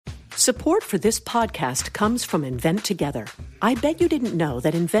Support for this podcast comes from Invent Together. I bet you didn't know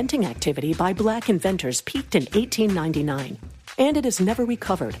that inventing activity by Black inventors peaked in 1899, and it has never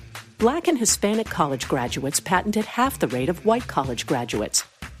recovered. Black and Hispanic college graduates patented half the rate of white college graduates.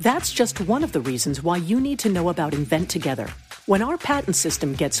 That's just one of the reasons why you need to know about Invent Together. When our patent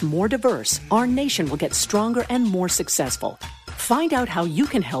system gets more diverse, our nation will get stronger and more successful. Find out how you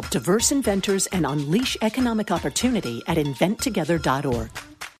can help diverse inventors and unleash economic opportunity at inventtogether.org.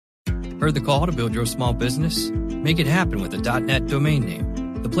 Heard the call to build your small business? Make it happen with a .net domain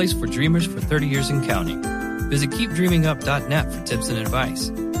name, the place for dreamers for 30 years and counting. Visit keepdreamingup.net for tips and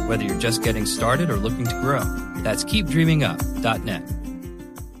advice, whether you're just getting started or looking to grow. That's keepdreamingup.net.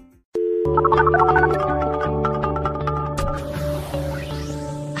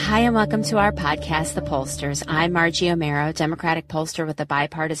 Hi, and welcome to our podcast, The Pollsters. I'm Margie Omero, Democratic pollster with the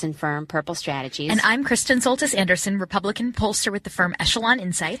bipartisan firm Purple Strategies. And I'm Kristen Soltis Anderson, Republican pollster with the firm Echelon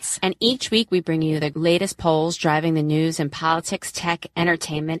Insights. And each week we bring you the latest polls driving the news in politics, tech,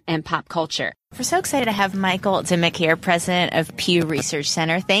 entertainment, and pop culture. We're so excited to have Michael Dimock here, president of Pew Research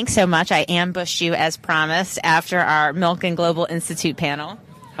Center. Thanks so much. I ambushed you as promised after our Milk and Global Institute panel.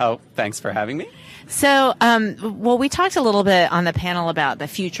 Oh, thanks for having me. So, we talked a little bit on the panel about the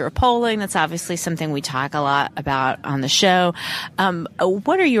future of polling. That's obviously something we talk a lot about on the show.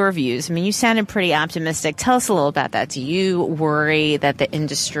 What are your views? I mean, you sounded pretty optimistic. Tell us a little about that. Do you worry that the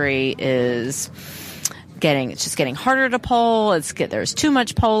industry is getting harder to poll? There's too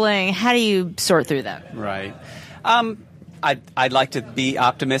much polling. How do you sort through that? Right. I'd like to be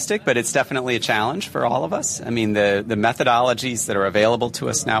optimistic, but it's definitely a challenge for all of us. I mean, the methodologies that are available to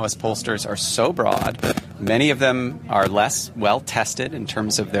us now as pollsters are so broad. Many of them are less well-tested in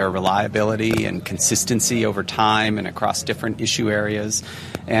terms of their reliability and consistency over time and across different issue areas.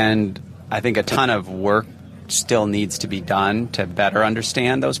 And I think a ton of work still needs to be done to better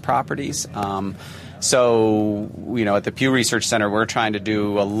understand those properties. So, at the Pew Research Center, we're trying to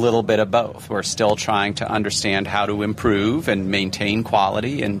do a little bit of both. We're still trying to understand how to improve and maintain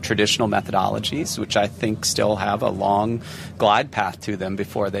quality in traditional methodologies, which I think still have a long glide path to them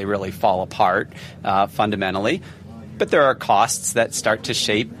before they really fall apart fundamentally. But there are costs that start to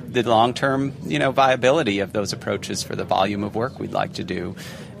shape the long-term, viability of those approaches for the volume of work we'd like to do.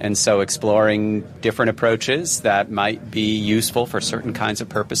 And so exploring different approaches that might be useful for certain kinds of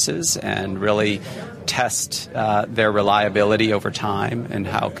purposes and really test their reliability over time and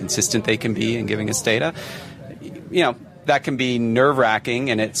how consistent they can be in giving us data. That can be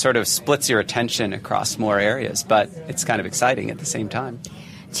nerve-wracking, and it sort of splits your attention across more areas, but it's kind of exciting at the same time.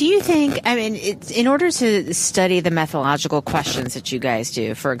 Do you think, in order to study the methodological questions that you guys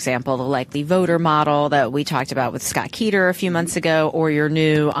do, for example, the likely voter model that we talked about with Scott Keeter a few months ago, or your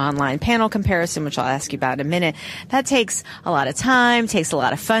new online panel comparison, which I'll ask you about in a minute, that takes a lot of time, takes a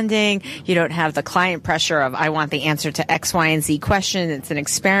lot of funding. You don't have the client pressure of, I want the answer to X, Y, and Z question. It's an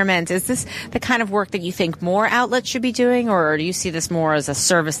experiment. Is this the kind of work that you think more outlets should be doing, or do you see this more as a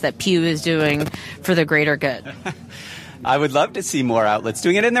service that Pew is doing for the greater good? I would love to see more outlets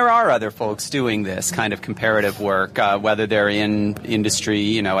doing it, and there are other folks doing this kind of comparative work, whether they're in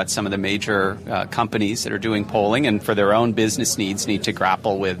industry, at some of the major companies that are doing polling and for their own business needs need to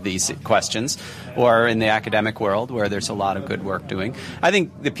grapple with these questions, or in the academic world where there's a lot of good work doing. I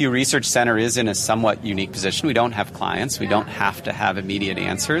think the Pew Research Center is in a somewhat unique position. We don't have clients. We don't have to have immediate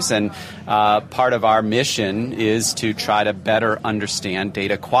answers, and part of our mission is to try to better understand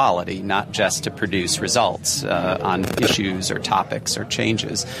data quality, not just to produce results on issues or topics or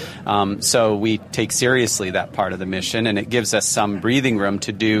changes. So we take seriously that part of the mission, and it gives us some breathing room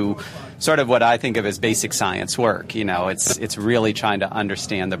to do sort of what I think of as basic science work. It's really trying to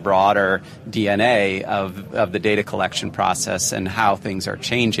understand the broader DNA of the data collection process and how things are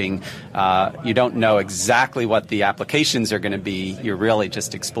changing. You don't know exactly what the applications are going to be. You're really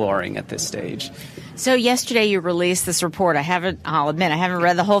just exploring at this stage. So yesterday you released this report. I'll admit, I haven't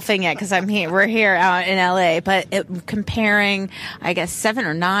read the whole thing yet because we're here out in LA, but comparing, I guess, 7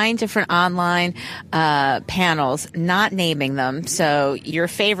 or 9 different online panels, not naming them. So your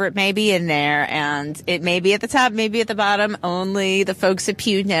favorite may be in there, and it may be at the top, maybe at the bottom. Only the folks at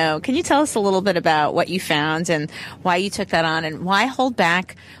Pew know. Can you tell us a little bit about what you found and why you took that on, and why hold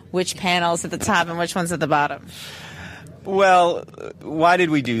back which panels at the top and which ones at the bottom? Well, why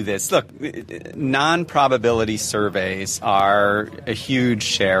did we do this? Look, non-probability surveys are a huge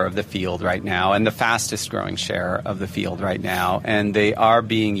share of the field right now, and the fastest growing share of the field right now, and they are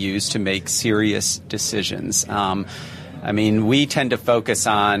being used to make serious decisions. We tend to focus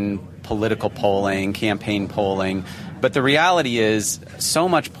on political polling, campaign polling, but the reality is so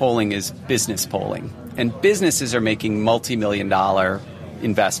much polling is business polling, and businesses are making multi-million-dollar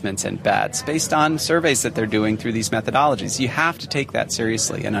investments and bets based on surveys that they're doing through these methodologies. You have to take that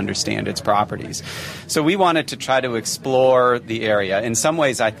seriously and understand its properties. So we wanted to try to explore the area. In some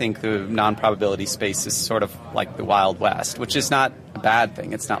ways, I think the non-probability space is sort of like the Wild West, which is not a bad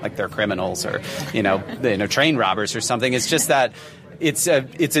thing. It's not like they're criminals or, train robbers or something. It's just that it's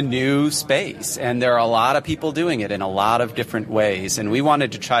a new space, and there are a lot of people doing it in a lot of different ways. And we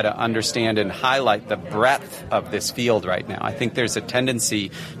wanted to try to understand and highlight the breadth of this field right now. I think there's a tendency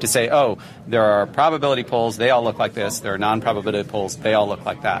to say, oh, there are probability polls, they all look like this. There are non-probability polls, they all look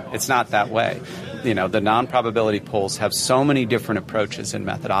like that. It's not that way. The non-probability polls have so many different approaches and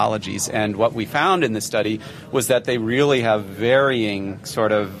methodologies. And what we found in the study was that they really have varying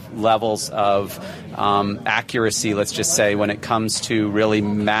sort of levels of accuracy, let's just say, when it comes to really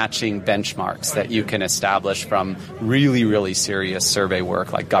matching benchmarks that you can establish from really, really serious survey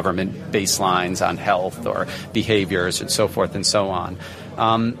work like government baselines on health or behaviors and so forth and so on.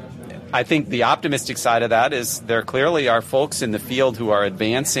 I think the optimistic side of that is there clearly are folks in the field who are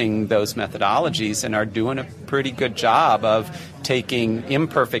advancing those methodologies and are doing a pretty good job of taking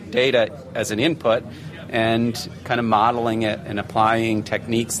imperfect data as an input and kind of modeling it and applying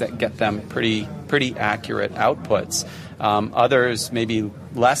techniques that get them pretty accurate outputs. Others maybe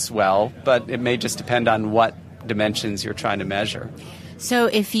less well, but it may just depend on what dimensions you're trying to measure. So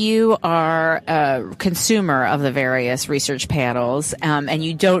if you are a consumer of the various research panels and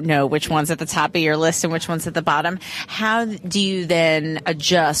you don't know which one's at the top of your list and which one's at the bottom, how do you then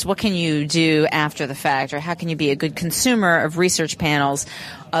adjust? What can you do after the fact, or how can you be a good consumer of research panels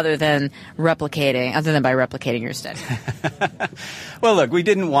other than by replicating your study? Well, look, we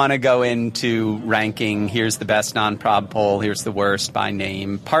didn't want to go into ranking, here's the best non-prob poll, here's the worst by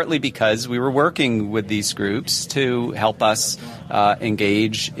name, partly because we were working with these groups to help us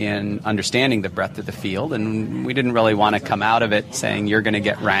engage in understanding the breadth of the field, and we didn't really want to come out of it saying you're going to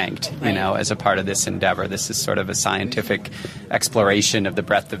get ranked, as a part of this endeavor. This is sort of a scientific exploration of the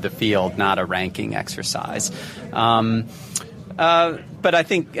breadth of the field, not a ranking exercise. But I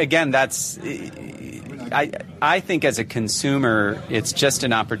think, again, I think as a consumer, it's just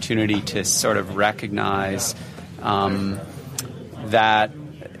an opportunity to sort of recognize that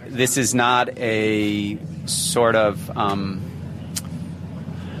this is not a sort of, how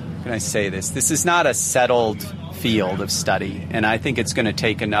can I say this? This is not a settled field of study, and I think it's going to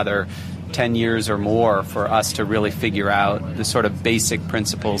take another 10 years or more for us to really figure out the sort of basic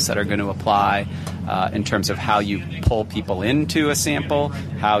principles that are going to apply in terms of how you pull people into a sample,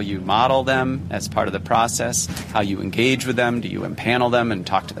 how you model them as part of the process, how you engage with them. Do you impanel them and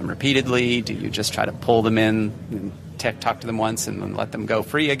talk to them repeatedly? Do you just try to pull them in and talk to them once and then let them go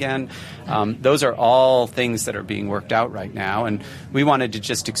free again? Those are all things that are being worked out right now, and we wanted to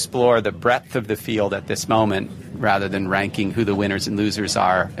just explore the breadth of the field at this moment rather than ranking who the winners and losers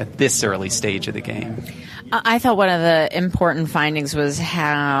are at this early stage of the game. I thought one of the important findings was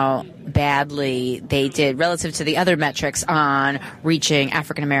how badly they did relative to the other metrics on reaching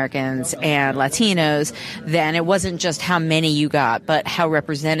African Americans and Latinos. Then it wasn't just how many you got, but how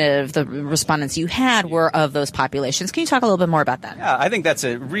representative the respondents you had were of those populations. Can you talk a little bit more about that? Yeah, I think that's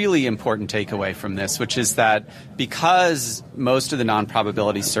a really important takeaway from this, which is that because most of the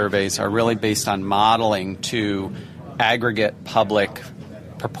non-probability surveys are really based on modeling to aggregate public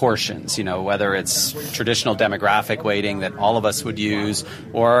proportions, whether it's traditional demographic weighting that all of us would use,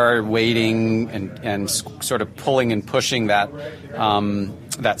 or weighting and sort of pulling and pushing that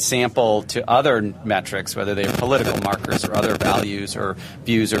sample to other metrics, whether they're political markers or other values or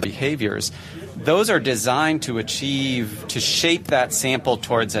views or behaviors. Those are designed to shape that sample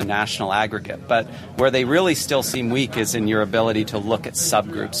towards a national aggregate. But where they really still seem weak is in your ability to look at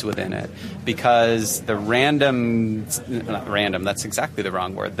subgroups within it. Because the that's exactly the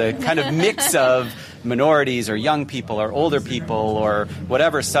wrong word, the kind of mix of minorities or young people or older people or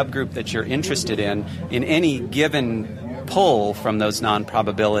whatever subgroup that you're interested in any given pull from those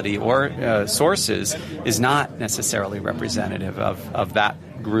non-probability or sources is not necessarily representative of that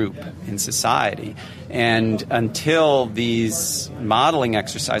group in society. And until these modeling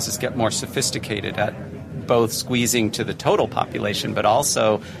exercises get more sophisticated at both squeezing to the total population but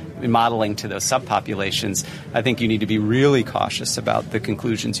also modeling to those subpopulations, I think you need to be really cautious about the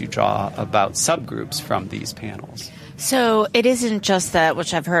conclusions you draw about subgroups from these panels. So it isn't just that,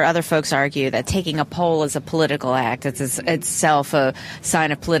 which I've heard other folks argue, that taking a poll is a political act. It's itself a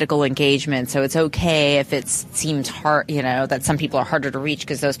sign of political engagement. So it's okay if it seems hard, that some people are harder to reach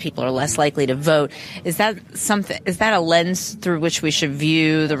because those people are less likely to vote. Is that a lens through which we should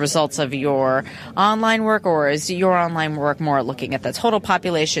view the results of your online work, or is your online work more looking at the total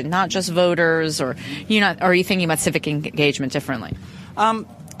population, not just voters, or are you thinking about civic engagement differently?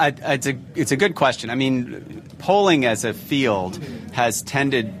 It's a good question. I mean, polling as a field has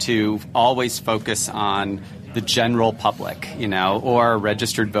tended to always focus on the general public, or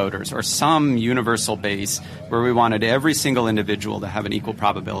registered voters, or some universal base where we wanted every single individual to have an equal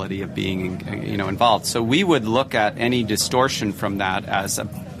probability of being, involved. So we would look at any distortion from that as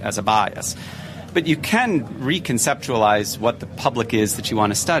a bias. But you can reconceptualize what the public is that you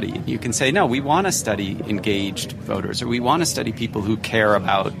want to study. You can say, no, we want to study engaged voters, or we want to study people who care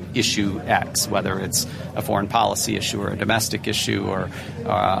about issue X, whether it's a foreign policy issue or a domestic issue or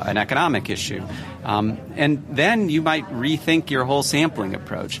an economic issue. And then you might rethink your whole sampling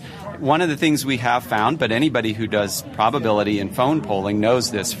approach. One of the things we have found, but anybody who does probability and phone polling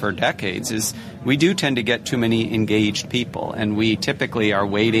knows this for decades, is we do tend to get too many engaged people, and we typically are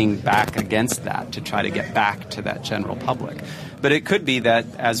weighting back against that to try to get back to that general public. But it could be that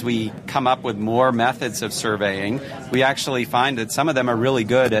as we come up with more methods of surveying, we actually find that some of them are really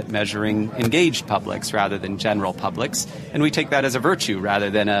good at measuring engaged publics rather than general publics, and we take that as a virtue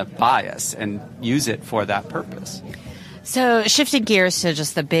rather than a bias and use it for that purpose. So shifting gears to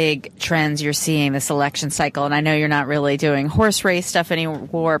just the big trends you're seeing this election cycle, and I know you're not really doing horse race stuff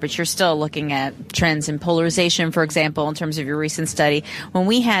anymore, but you're still looking at trends in polarization, for example, in terms of your recent study. When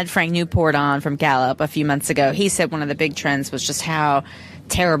we had Frank Newport on from Gallup a few months ago, he said one of the big trends was just how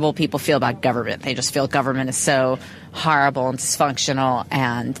terrible people feel about government. They just feel government is so horrible and dysfunctional,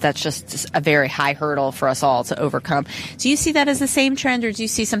 and that's just a very high hurdle for us all to overcome. Do you see that as the same trend, or do you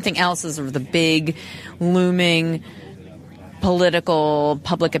see something else as the big looming political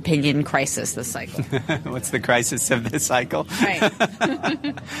public opinion crisis this cycle? What's the crisis of this cycle? Right.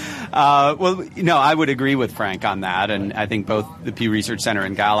 I would agree with Frank on that, and I think both the Pew Research Center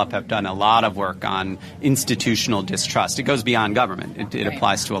and Gallup have done a lot of work on institutional distrust. It goes beyond government. It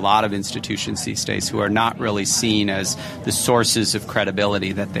applies to a lot of institutions these days who are not really seen as the sources of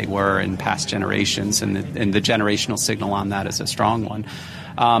credibility that they were in past generations, and the generational signal on that is a strong one.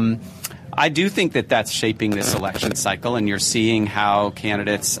 I do think that that's shaping this election cycle, and you're seeing how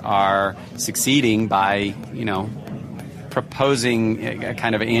candidates are succeeding by, proposing a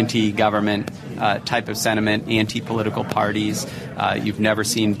kind of anti-government type of sentiment, anti-political parties. You've never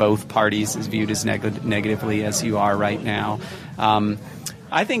seen both parties as viewed as negatively as you are right now.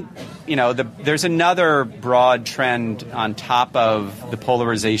 I think, there's another broad trend on top of the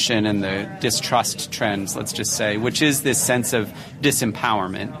polarization and the distrust trends, let's just say, which is this sense of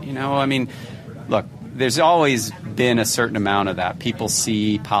disempowerment. Look, there's always been a certain amount of that. People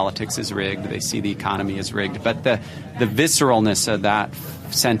see politics as rigged. They see the economy as rigged. But the visceralness of that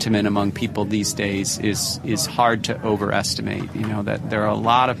sentiment among people these days is hard to overestimate. That there are a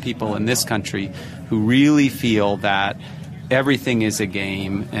lot of people in this country who really feel that everything is a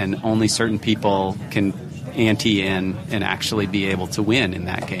game and only certain people can ante in and actually be able to win in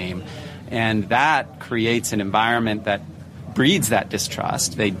that game. And that creates an environment that breeds that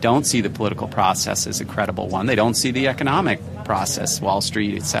distrust. They don't see the political process as a credible one. They don't see the economic process, Wall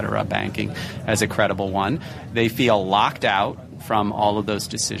Street, et cetera, banking, as a credible one. They feel locked out from all of those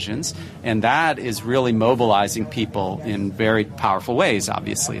decisions, and that is really mobilizing people in very powerful ways,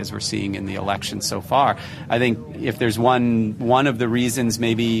 obviously, as we're seeing in the election so far. I think if there's one of the reasons,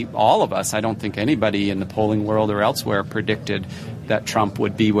 maybe all of us, I don't think anybody in the polling world or elsewhere predicted that Trump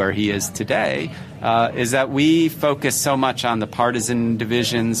would be where he is today, is that we focus so much on the partisan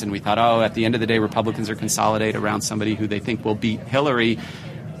divisions, and we thought, at the end of the day, Republicans are consolidated around somebody who they think will beat Hillary.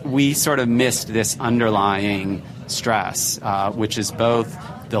 We sort of missed this underlying stress, which is both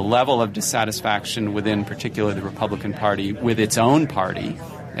the level of dissatisfaction within particularly the Republican Party with its own party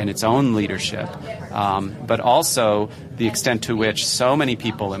and its own leadership, but also the extent to which so many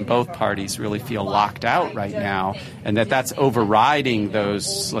people in both parties really feel locked out right now, and that's overriding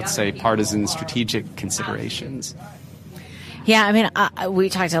those, let's say, partisan strategic considerations. Yeah, we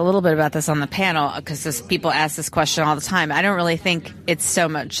talked a little bit about this on the panel because people ask this question all the time. I don't really think it's so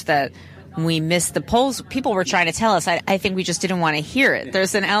much that we missed the polls. People were trying to tell us. I think we just didn't want to hear it.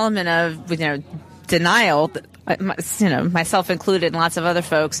 There's an element of, denial, myself included and lots of other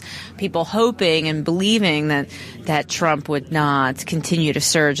folks, people hoping and believing that Trump would not continue to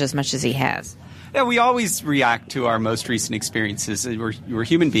surge as much as he has. Yeah, we always react to our most recent experiences. We're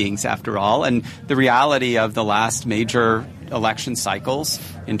human beings, after all, and the reality of the last major election cycles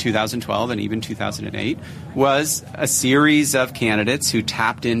in 2012 and even 2008 was a series of candidates who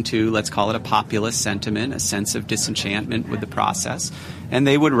tapped into, let's call it a populist sentiment, a sense of disenchantment with the process. And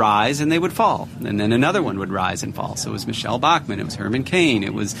they would rise and they would fall. And then another one would rise and fall. So it was Michelle Bachmann, it was Herman Cain,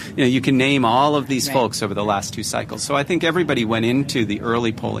 it was, you can name all of these folks over the last two cycles. So I think everybody went into the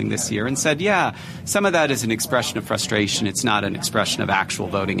early polling this year and said, yeah, some of that is an expression of frustration. It's not an expression of actual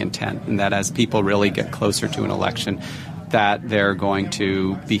voting intent. And that as people really get closer to an election, that they're going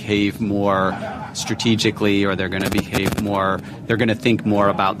to behave more strategically, or they're going to they're going to think more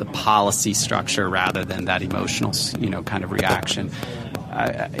about the policy structure rather than that emotional, kind of reaction.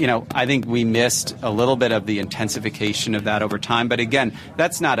 I think we missed a little bit of the intensification of that over time. But again,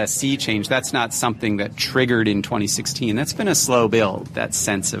 that's not a sea change. That's not something that triggered in 2016. That's been a slow build, that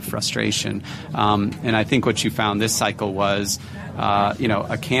sense of frustration. And I think what you found this cycle was,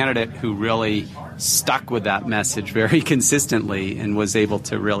 a candidate who really stuck with that message very consistently and was able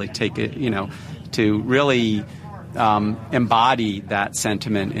to really take it, to really embody that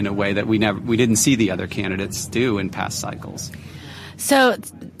sentiment in a way that we didn't see the other candidates do in past cycles. So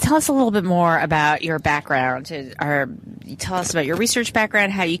tell us a little bit more about your background. Tell us about your research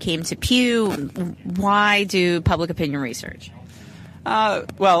background, how you came to Pew. Why do public opinion research? I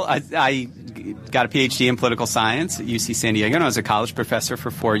got a PhD in political science at UC San Diego, and I was a college professor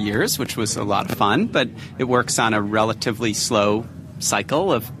for 4 years, which was a lot of fun, but it works on a relatively slow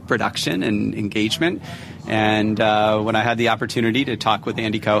cycle of production and engagement. And when I had the opportunity to talk with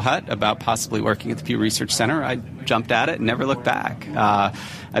Andy Kohut about possibly working at the Pew Research Center, I jumped at it and never looked back.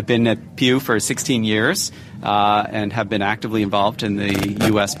 I've been at Pew for 16 years and have been actively involved in the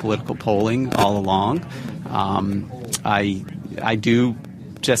U.S. political polling all along. I do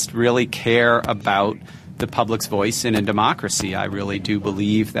just really care about the public's voice in a democracy. I really do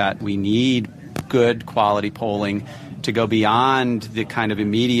believe that we need good quality polling to go beyond the kind of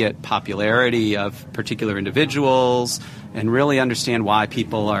immediate popularity of particular individuals and really understand why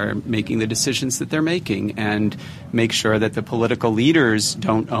people are making the decisions that they're making, and make sure that the political leaders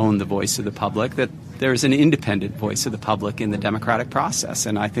don't own the voice of the public, that there's an independent voice of the public in the democratic process.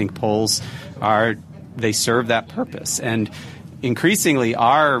 And I think polls they serve that purpose. And increasingly,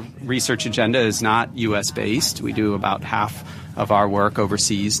 our research agenda is not U.S.-based. We do about half of our work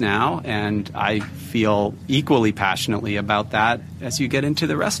overseas now, and I feel equally passionately about that as you get into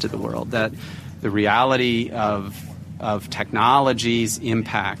the rest of the world, that the reality of technology's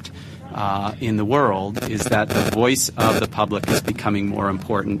impact in the world is that the voice of the public is becoming more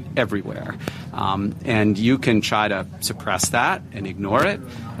important everywhere. And you can try to suppress that and ignore it.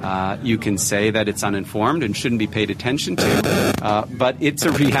 You can say that it's uninformed and shouldn't be paid attention to, but it's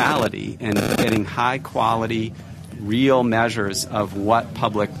a reality, and getting high-quality real measures of what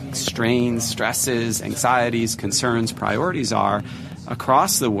public strains, stresses, anxieties, concerns, priorities are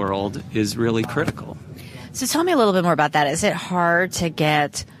across the world is really critical. So tell me a little bit more about that. Is it hard to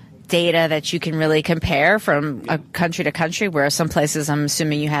get data that you can really compare from a country to country, where some places I'm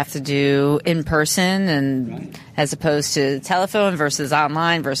assuming you have to do in person, and as opposed to telephone versus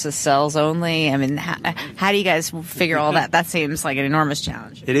online versus cells only? I mean, how do you guys figure all that? That seems like an enormous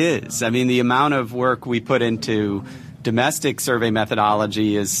challenge. It is. I mean, the amount of work we put into domestic survey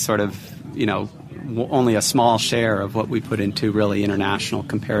methodology is sort of, only a small share of what we put into really international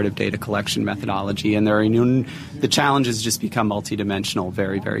comparative data collection methodology. And the challenges just become multidimensional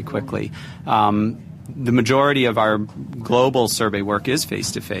very, very quickly. The majority of our global survey work is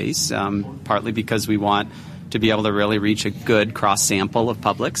face-to-face, partly because we want to be able to really reach a good cross-sample of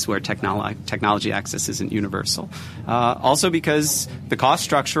publics where technology access isn't universal. Also because the cost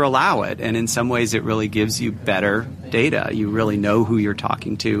structure allow it, and in some ways it really gives you better data. You really know who you're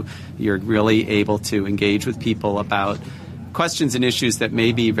talking to. You're really able to engage with people about questions and issues that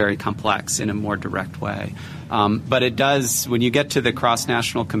may be very complex in a more direct way. But it does, when you get to the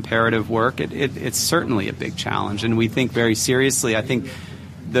cross-national comparative work, it's certainly a big challenge, and we think very seriously. I think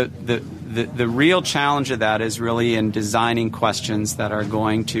the real challenge of that is really in designing questions that are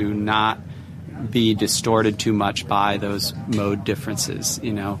going to not be distorted too much by those mode differences.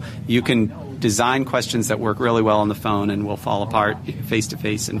 You can design questions that work really well on the phone and will fall apart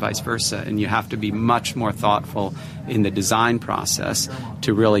face-to-face and vice versa. And you have to be much more thoughtful in the design process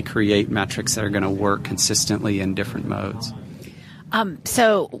to really create metrics that are going to work consistently in different modes.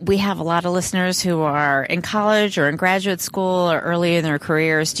 So we have a lot of listeners who are in college or in graduate school or early in their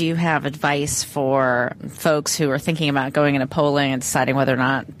careers. Do you have advice for folks who are thinking about going into polling and deciding whether or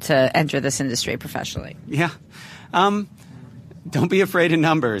not to enter this industry professionally? Yeah. Don't be afraid of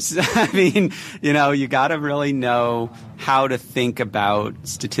numbers. I mean, you got to really know how to think about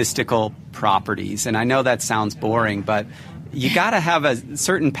statistical properties. And I know that sounds boring, but you got to have a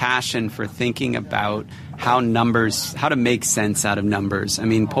certain passion for thinking about how to make sense out of numbers. I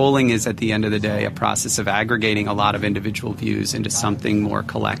mean, polling is, at the end of the day, a process of aggregating a lot of individual views into something more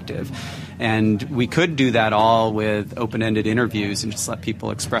collective. And we could do that all with open-ended interviews and just let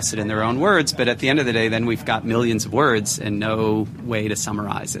people express it in their own words. But at the end of the day, then we've got millions of words and no way to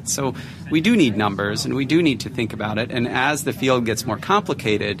summarize it. So we do need numbers, and we do need to think about it. And as the field gets more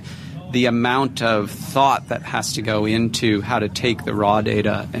complicated, the amount of thought that has to go into how to take the raw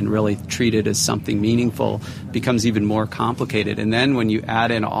data and really treat it as something meaningful becomes even more complicated. And then when you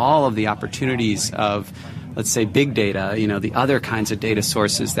add in all of the opportunities of, let's say, big data, the other kinds of data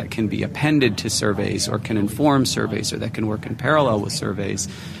sources that can be appended to surveys or can inform surveys or that can work in parallel with surveys,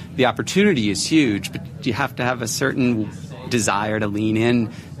 the opportunity is huge, but you have to have a certain desire to lean in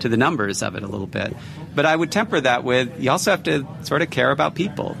to the numbers of it a little bit. But I would temper that with, you also have to sort of care about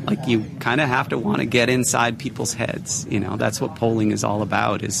people. Like, you kind of have to want to get inside people's heads. That's what polling is all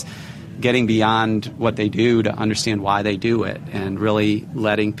about, is getting beyond what they do to understand why they do it, and really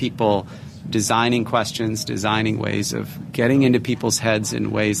letting people, designing questions, designing ways of getting into people's heads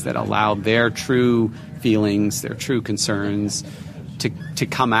in ways that allow their true feelings, their true concerns to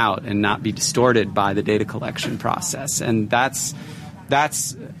come out and not be distorted by the data collection process. And that's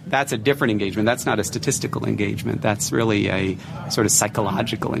a different engagement. That's not a statistical engagement. That's really a sort of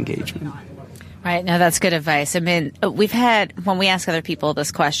psychological engagement. Right. No, that's good advice. I mean, we've had, when we ask other people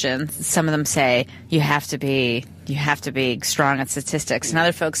this question, some of them say you have to be strong at statistics, and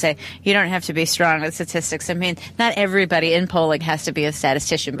other folks say you don't have to be strong at statistics. I mean, not everybody in polling has to be a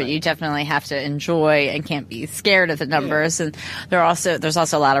statistician, but you definitely have to enjoy and can't be scared of the numbers. Yeah. And there's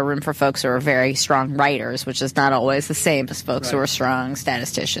also a lot of room for folks who are very strong writers, which is not always the same as folks who are strong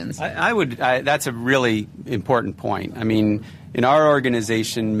statisticians. That's a really important point. I mean, in our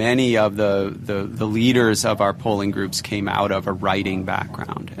organization, many of the leaders of our polling groups came out of a writing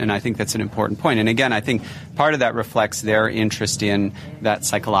background, and I think that's an important point. And again, I think part of that reflects their interest in that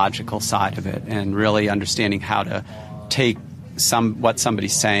psychological side of it, and really understanding how to take what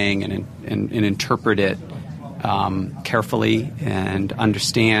somebody's saying and interpret it carefully, and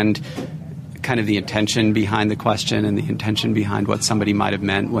understand kind of the intention behind the question and the intention behind what somebody might have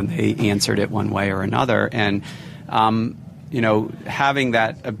meant when they answered it one way or another. And having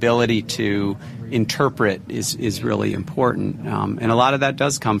that ability to interpret is really important. And a lot of that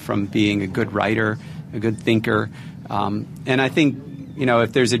does come from being a good writer, a good thinker. And I think,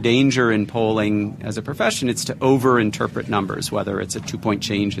 if there's a danger in polling as a profession, it's to over-interpret numbers, whether it's a 2-point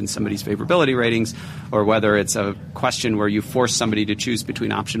change in somebody's favorability ratings, or whether it's a question where you force somebody to choose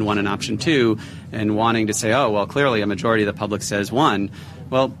between option 1 and option 2, and wanting to say, oh, well, clearly a majority of the public says 1.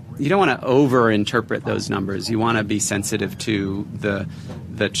 Well, you don't want to over-interpret those numbers. You want to be sensitive to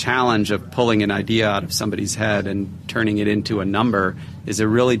the challenge of pulling an idea out of somebody's head and turning it into a number is a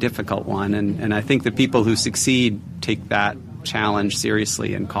really difficult one. And I think the people who succeed take that challenge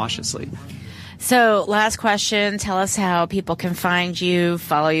seriously and cautiously. So, last question. Tell us how people can find you,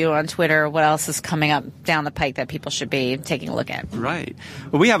 follow you on Twitter. What else is coming up down the pike that people should be taking a look at? Right.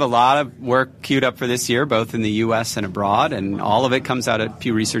 Well, we have a lot of work queued up for this year, both in the U.S. and abroad, and all of it comes out at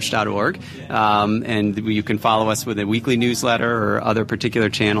pewresearch.org. And you can follow us with a weekly newsletter or other particular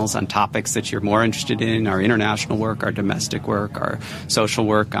channels on topics that you're more interested in, our international work, our domestic work, our social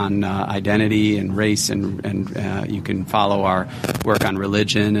work on identity and race, and you can follow our work on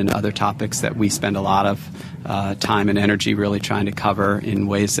religion and other topics that we spend a lot of time and energy really trying to cover in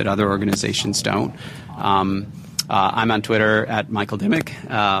ways that other organizations don't. I'm on Twitter at Michael Dimock.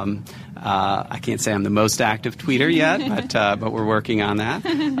 I can't say I'm the most active tweeter yet, but we're working on that.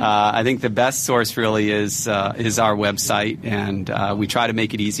 I think the best source really is our website, and we try to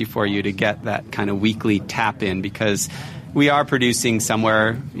make it easy for you to get that kind of weekly tap in, because we are producing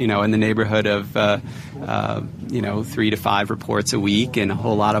somewhere, in the neighborhood of 3 to 5 reports a week, and a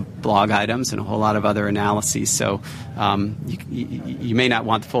whole lot of blog items and a whole lot of other analyses. So you may not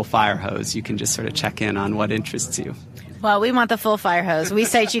want the full fire hose. You can just sort of check in on what interests you. Well, we want the full fire hose. We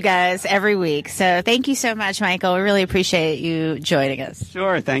cite you guys every week. So thank you so much, Michael. We really appreciate you joining us.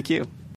 Sure. Thank you.